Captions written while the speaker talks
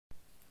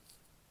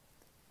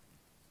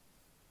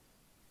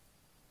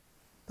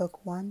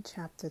Book 1,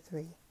 Chapter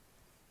 3,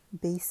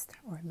 Beast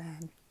or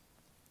Man.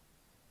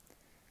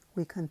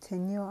 We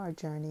continue our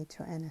journey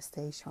to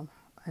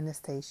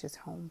Anastasia's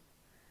home.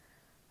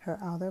 Her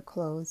outer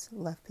clothes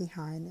left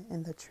behind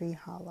in the tree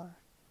holler.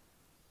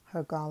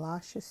 Her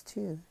galoshes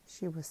too.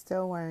 She was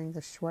still wearing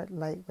the short,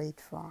 lightweight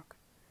frock.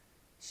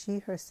 She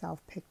herself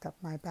picked up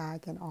my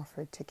bag and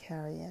offered to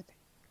carry it.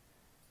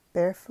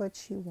 Barefoot,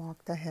 she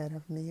walked ahead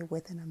of me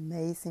with an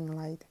amazing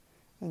light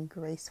and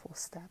graceful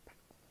step,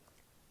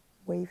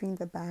 waving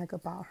the bag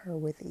about her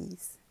with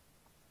ease.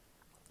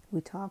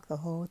 We talked the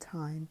whole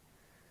time.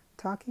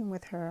 Talking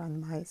with her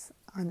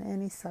on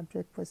any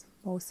subject was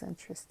most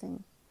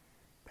interesting,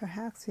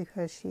 perhaps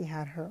because she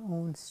had her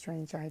own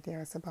strange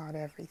ideas about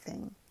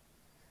everything.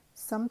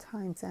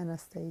 Sometimes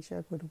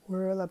Anastasia would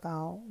whirl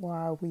about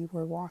while we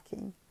were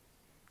walking.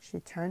 She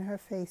turned her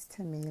face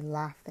to me,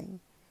 laughing,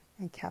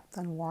 and kept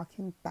on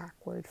walking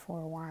backward for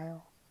a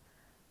while,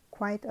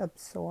 quite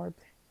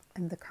absorbed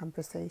in the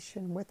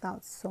conversation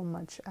without so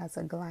much as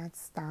a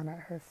glance down at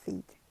her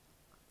feet.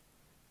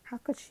 How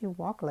could she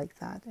walk like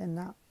that and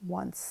not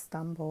once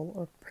stumble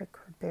or prick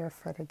her bare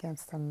foot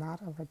against a knot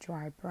of a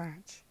dry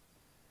branch?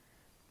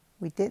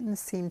 We didn't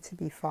seem to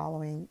be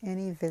following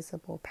any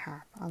visible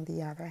path on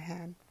the other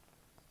hand.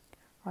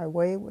 Our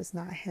way was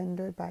not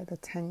hindered by the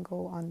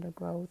tangled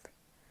undergrowth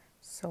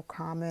so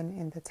common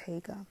in the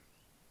taiga.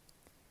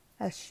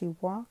 As she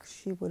walked,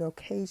 she would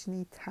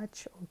occasionally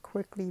touch or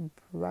quickly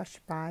brush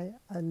by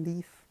a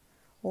leaf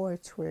or a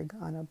twig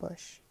on a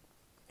bush,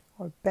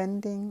 or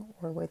bending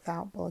or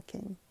without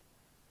looking.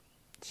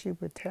 She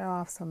would tear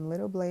off some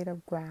little blade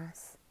of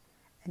grass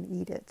and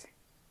eat it,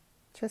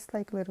 just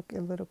like a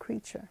little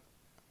creature,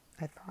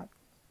 I thought.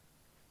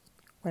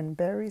 When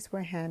berries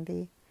were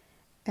handy,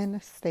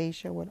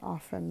 Anastasia would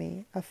offer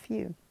me a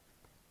few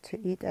to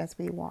eat as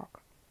we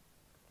walked.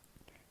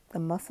 The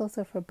muscles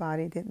of her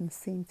body didn't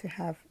seem to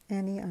have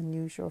any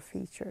unusual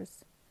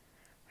features.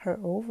 Her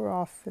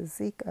overall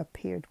physique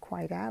appeared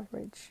quite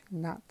average,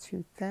 not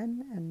too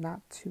thin and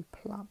not too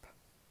plump.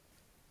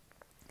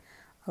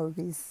 A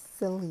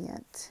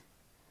resilient,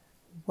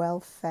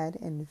 well-fed,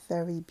 and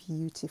very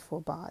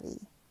beautiful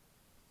body.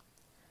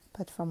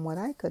 But from what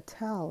I could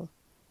tell,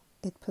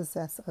 it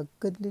possessed a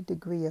goodly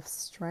degree of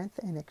strength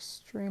and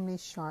extremely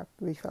sharp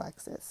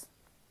reflexes.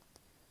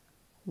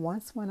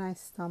 Once when I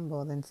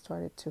stumbled and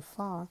started to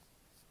fall,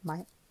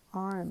 my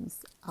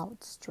arms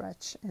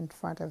outstretched in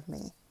front of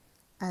me,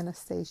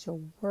 Anastasia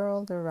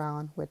whirled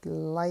around with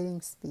lightning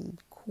speed,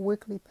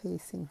 quickly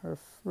placing her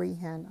free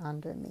hand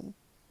under me,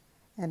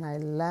 and I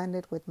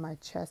landed with my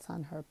chest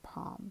on her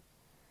palm,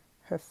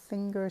 her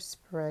fingers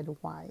spread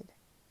wide.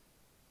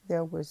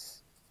 There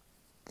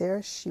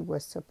she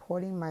was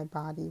supporting my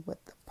body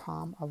with the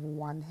palm of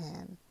one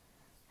hand,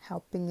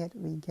 helping it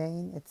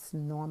regain its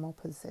normal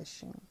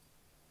position.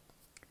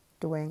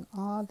 During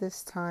all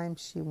this time,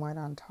 she went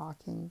on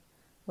talking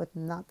with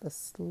not the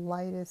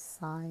slightest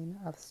sign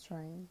of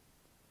strain.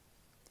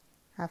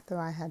 After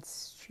I had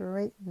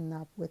straightened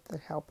up with the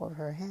help of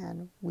her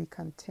hand, we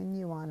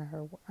continued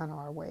on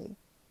our way,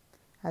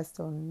 as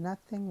though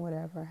nothing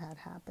whatever had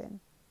happened.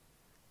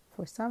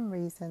 For some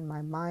reason,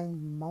 my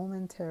mind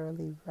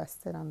momentarily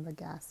rested on the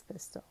gas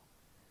pistol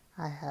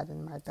I had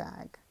in my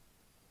bag.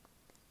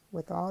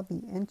 With all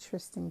the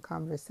interesting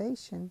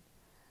conversation,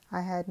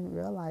 I hadn't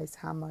realized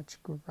how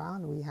much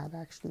ground we had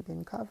actually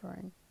been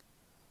covering.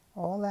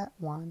 All at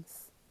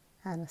once,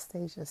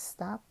 Anastasia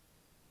stopped,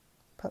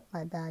 put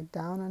my bag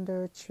down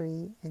under a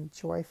tree, and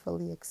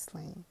joyfully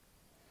exclaimed,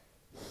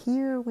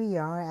 "Here we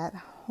are at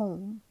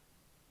home."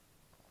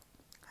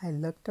 I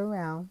looked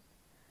around,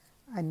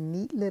 a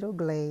neat little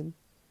glade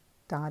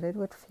dotted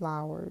with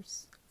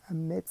flowers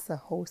amidst a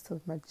host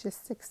of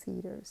majestic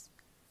cedars,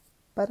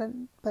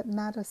 but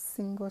not a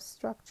single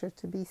structure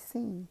to be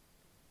seen.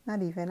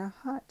 Not even a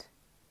hut,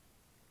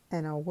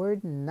 and a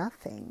word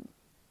nothing.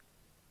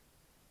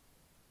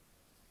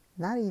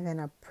 Not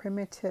even a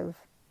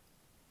primitive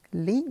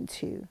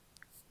lean-to.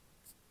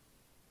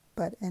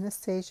 But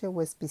Anastasia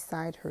was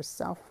beside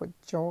herself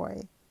with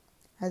joy,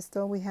 as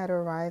though we had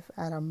arrived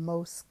at a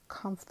most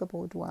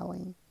comfortable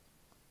dwelling.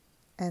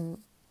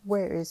 "And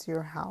where is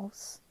your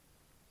house?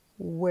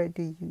 Where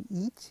do you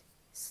eat,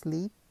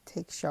 sleep,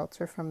 take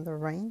shelter from the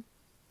rain?"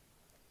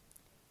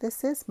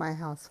 "This is my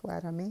house,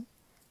 Vladimir.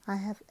 I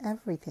have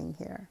everything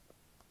here."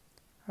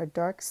 A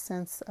dark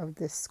sense of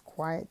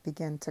disquiet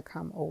began to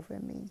come over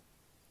me.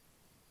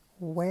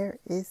 Where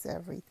is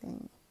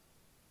everything?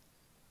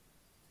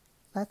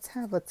 Let's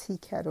have a tea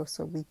kettle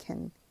so we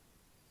can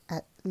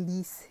at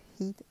least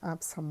heat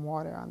up some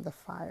water on the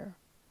fire.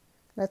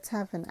 Let's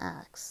have an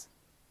axe.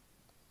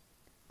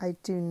 "I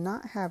do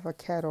not have a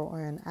kettle or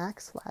an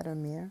axe,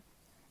 Vladimir,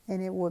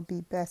 and it would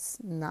be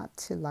best not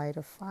to light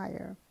a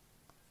fire."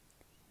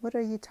 "What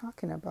are you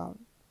talking about?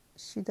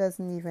 She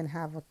doesn't even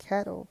have a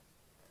kettle.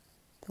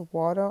 The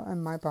water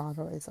in my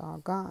bottle is all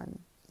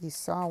gone. You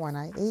saw when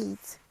I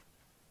ate.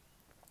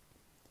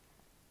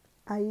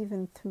 I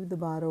even threw the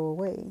bottle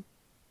away.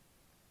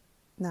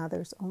 Now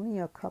there's only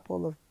a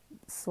couple of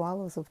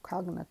swallows of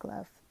cognac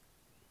left.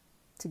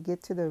 To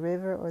get to the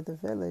river or the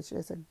village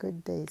is a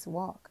good day's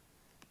walk,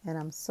 and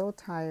I'm so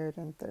tired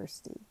and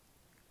thirsty.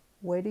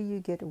 Where do you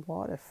get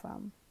water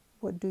from?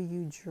 What do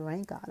you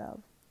drink out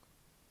of?"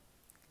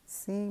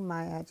 Seeing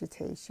my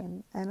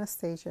agitation,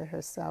 Anastasia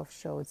herself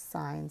showed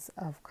signs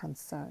of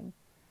concern.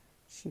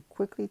 She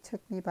quickly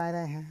took me by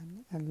the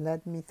hand and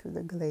led me through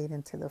the glade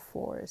into the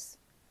forest,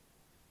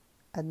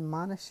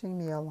 admonishing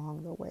me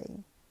along the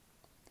way.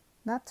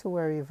 "Not to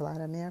worry,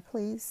 Vladimir,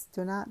 please.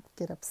 Do not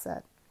get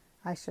upset.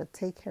 I shall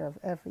take care of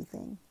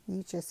everything.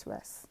 You just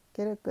rest.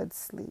 Get a good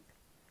sleep.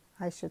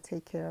 I shall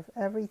take care of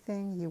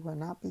everything. You will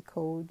not be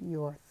cold.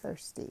 You are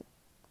thirsty.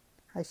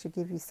 I shall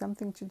give you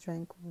something to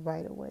drink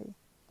right away."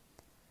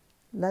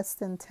 Less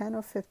than 10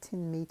 or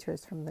 15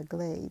 meters from the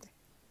glade,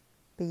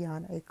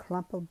 beyond a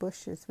clump of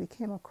bushes, we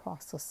came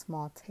across a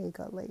small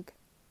taiga lake.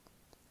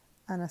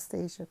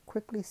 Anastasia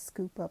quickly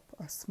scooped up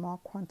a small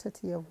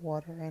quantity of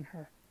water in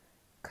her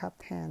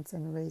cupped hands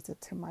and raised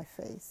it to my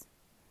face.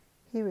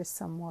 "Here is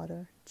some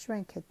water.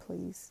 Drink it,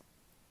 please."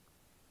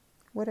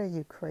 "What, are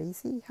you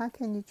crazy? How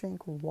can you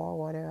drink raw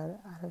water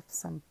out of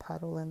some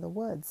puddle in the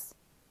woods?"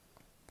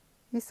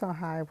 "You saw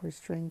how I was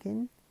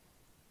drinking.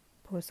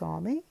 Saw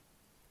me?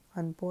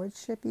 On board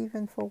ship,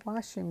 even for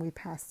washing, we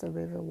pass the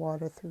river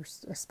water through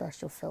a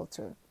special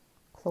filter.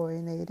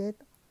 Chlorinated,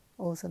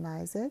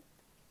 ozonized.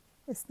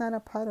 It's not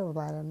a puddle,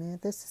 Vladimir.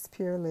 This is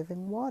pure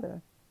living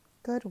water.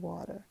 Good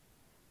water.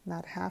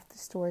 Not half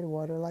destroyed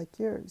water like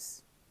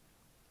yours.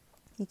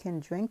 You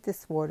can drink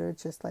this water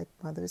just like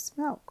mother's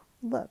milk.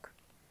 Look."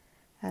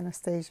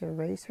 Anastasia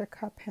raised her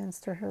cup hands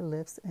to her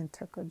lips and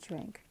took a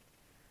drink.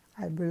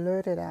 I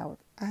blurted out,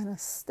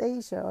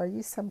 "Anastasia, are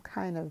you some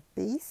kind of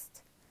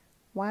beast?"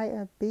 "Why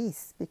a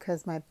beast?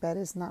 Because my bed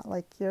is not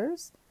like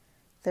yours?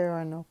 There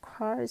are no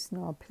cars,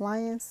 no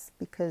appliance,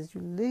 because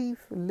you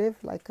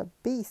live like a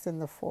beast in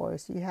the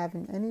forest. You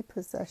haven't any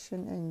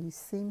possession, and you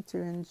seem to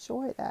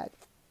enjoy that."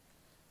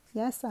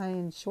 "Yes, I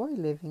enjoy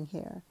living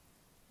here.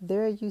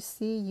 There, you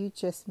see, you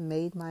just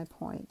made my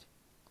point.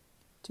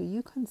 Do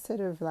you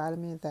consider,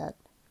 Vladimir, that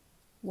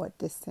what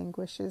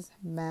distinguishes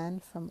man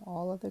from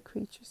all other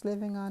creatures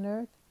living on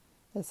earth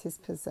is his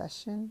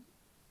possession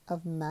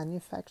of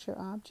manufactured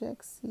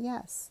objects?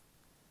 Yes,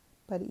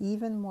 but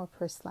even more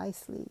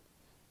precisely,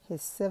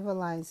 his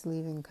civilized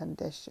living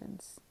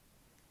conditions.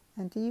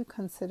 And do you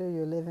consider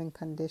your living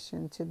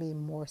condition to be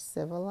more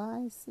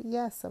civilized?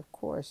 Yes, of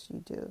course you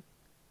do.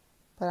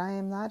 But I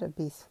am not a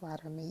beast,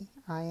 Vladimir.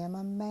 I am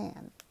a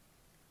man."